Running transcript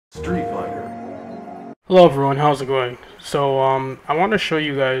Street Fighter. Hello everyone, how's it going? So I want to show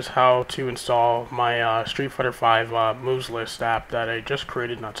you guys how to install my Street Fighter 5 moves list app that I just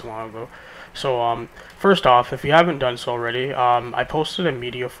created not too long ago. So first off, if you haven't done so already, I posted a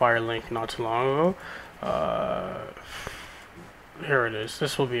MediaFire link not too long ago. Here it is.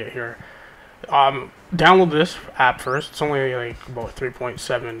 This will be it here. Download this app first. It's only like about 3.7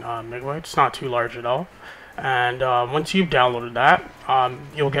 megabytes. It's not too large at all. And once you've downloaded that,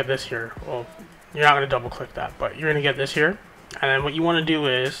 you'll get this here. Well, you're not going to double click that, but you're going to get this here. And then what you want to do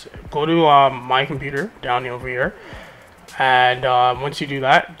is go to my computer down over here. And once you do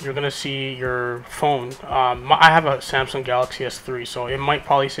that, you're going to see your phone. I have a Samsung Galaxy S3, so it might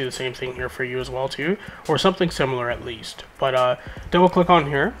probably say the same thing here for you as well too, or something similar at least. But double click on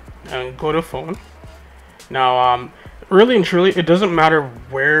here and go to phone. Now, really and truly, it doesn't matter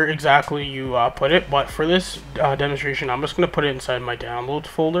where exactly you put it, but for this demonstration, I'm just going to put it inside my downloads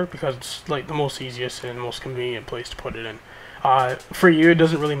folder because it's like the most easiest and most convenient place to put it in. For you, it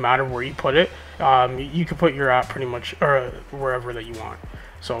doesn't really matter where you put it. You can put your app pretty much or wherever that you want.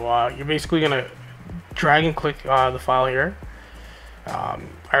 So you're basically going to drag and click the file here. I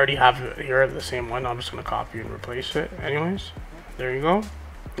already have it here, the same one. I'm just going to copy and replace it anyways. There you go.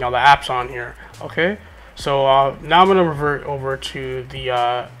 Now the app's on here. Okay. So now I'm going to revert over to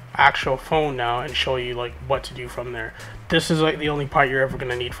the actual phone now and show you like what to do from there. This is like the only part you're ever going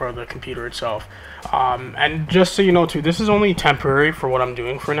to need for the computer itself. And just so you know too, this is only temporary for what I'm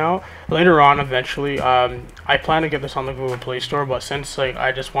doing for now. Later on, eventually, I plan to get this on the Google Play Store, but since like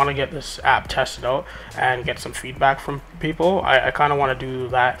I just want to get this app tested out and get some feedback from people, I kind of want to do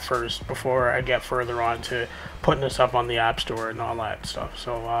that first before I get further on to putting this up on the App Store and all that stuff.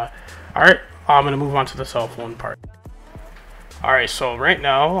 So, alright, I'm going to move on to the cell phone part. Alright, so right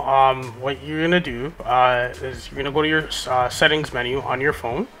now, what you're going to do is you're going to go to your settings menu on your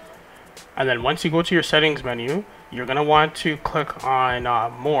phone. And then once you go to your settings menu, you're going to want to click on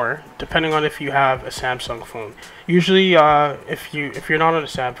more, depending on if you have a Samsung phone. Usually, if you're not on a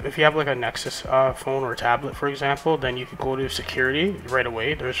Samsung, if you have like a Nexus phone or tablet, for example, then you could go to security right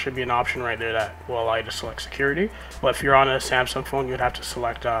away. There should be an option right there that will allow you to select security. But if you're on a Samsung phone, you'd have to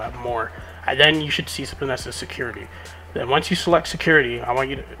select more. And then you should see something that says security. Then once you select security, I want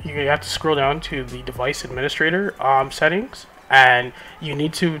you have to scroll down to the device administrator settings, and you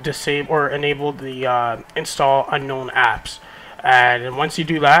need to disable or enable the install unknown apps. And once you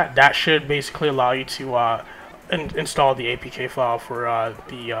do that, that should basically allow you to install the APK file for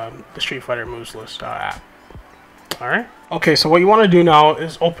the Street Fighter moves list app. Alright. Okay, so what you want to do now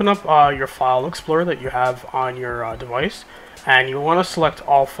is open up your file explorer that you have on your device, and you want to select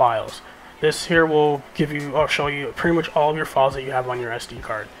all files. This here will give you or show you pretty much all of your files that you have on your SD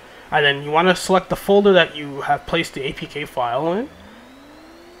card. And then you want to select the folder that you have placed the APK file in.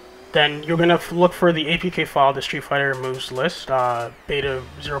 Then you're going to look for the APK file, the Street Fighter moves list, beta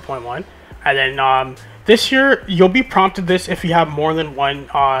 0.1. And then this here, you'll be prompted this if you have more than one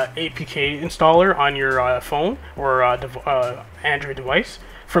APK installer on your phone or Android device.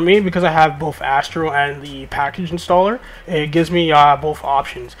 For me, because I have both Astro and the package installer, it gives me both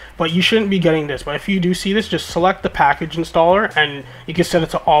options. But you shouldn't be getting this. But if you do see this, just select the package installer, and you can set it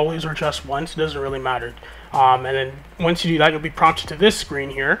to always or just once. It doesn't really matter. And then once you do that, you'll be prompted to this screen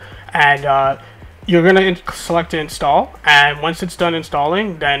here, and you're going to select to install. And once it's done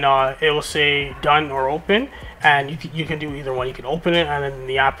installing, then it will say done or open. And you can do either one. You can open it, and then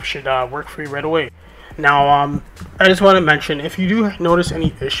the app should work for you right away. Now, I just want to mention, if you do notice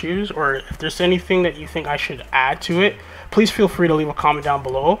any issues or if there's anything that you think I should add to it, please feel free to leave a comment down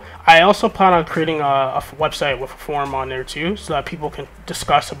below. I also plan on creating a website with a forum on there too, so that people can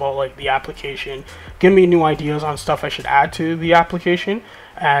discuss about like the application, give me new ideas on stuff I should add to the application.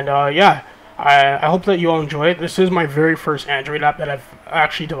 And yeah, I hope that you all enjoy it. This is my very first Android app that I've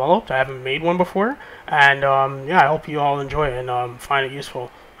actually developed. I haven't made one before. And yeah, I hope you all enjoy it and find it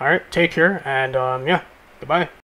useful. Alright, take care, and yeah, goodbye.